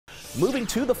Moving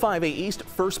to the 5A East,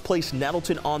 first place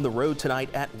Nettleton on the road tonight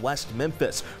at West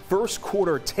Memphis. First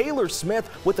quarter, Taylor Smith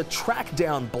with a track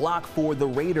down block for the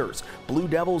Raiders. Blue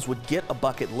Devils would get a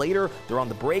bucket later. They're on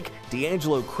the break.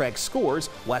 D'Angelo Craig scores.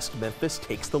 West Memphis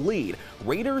takes the lead.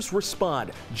 Raiders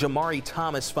respond. Jamari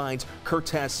Thomas finds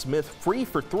Curtis Smith free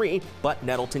for three, but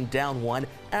Nettleton down one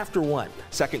after one.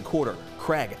 Second quarter,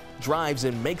 Craig drives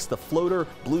and makes the floater.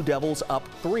 Blue Devils up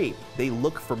three. They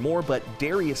look for more, but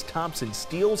Darius Thompson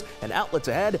steals and outlets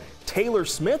ahead. Taylor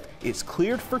Smith is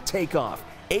cleared for takeoff.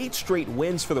 8 straight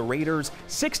wins for the Raiders,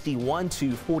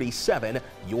 61-47,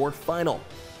 your final.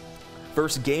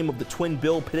 First game of the Twin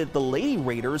Bill pitted the Lady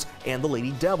Raiders and the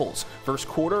Lady Devils. First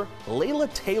quarter,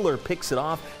 Layla Taylor picks it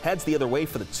off, heads the other way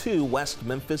for the 2, West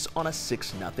Memphis on a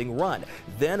 6-0 run.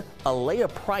 Then Alea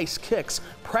Price kicks,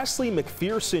 Presley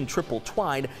McPherson triple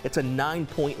twine. It's a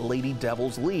 9-point Lady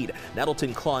Devils lead.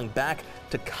 Nettleton clawing back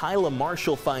to Kyla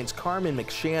Marshall finds Carmen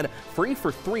McShann free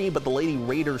for three, but the Lady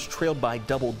Raiders trailed by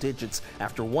double digits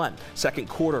after one. Second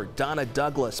quarter, Donna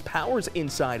Douglas powers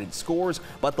inside and scores,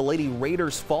 but the Lady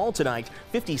Raiders fall tonight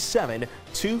 57-52.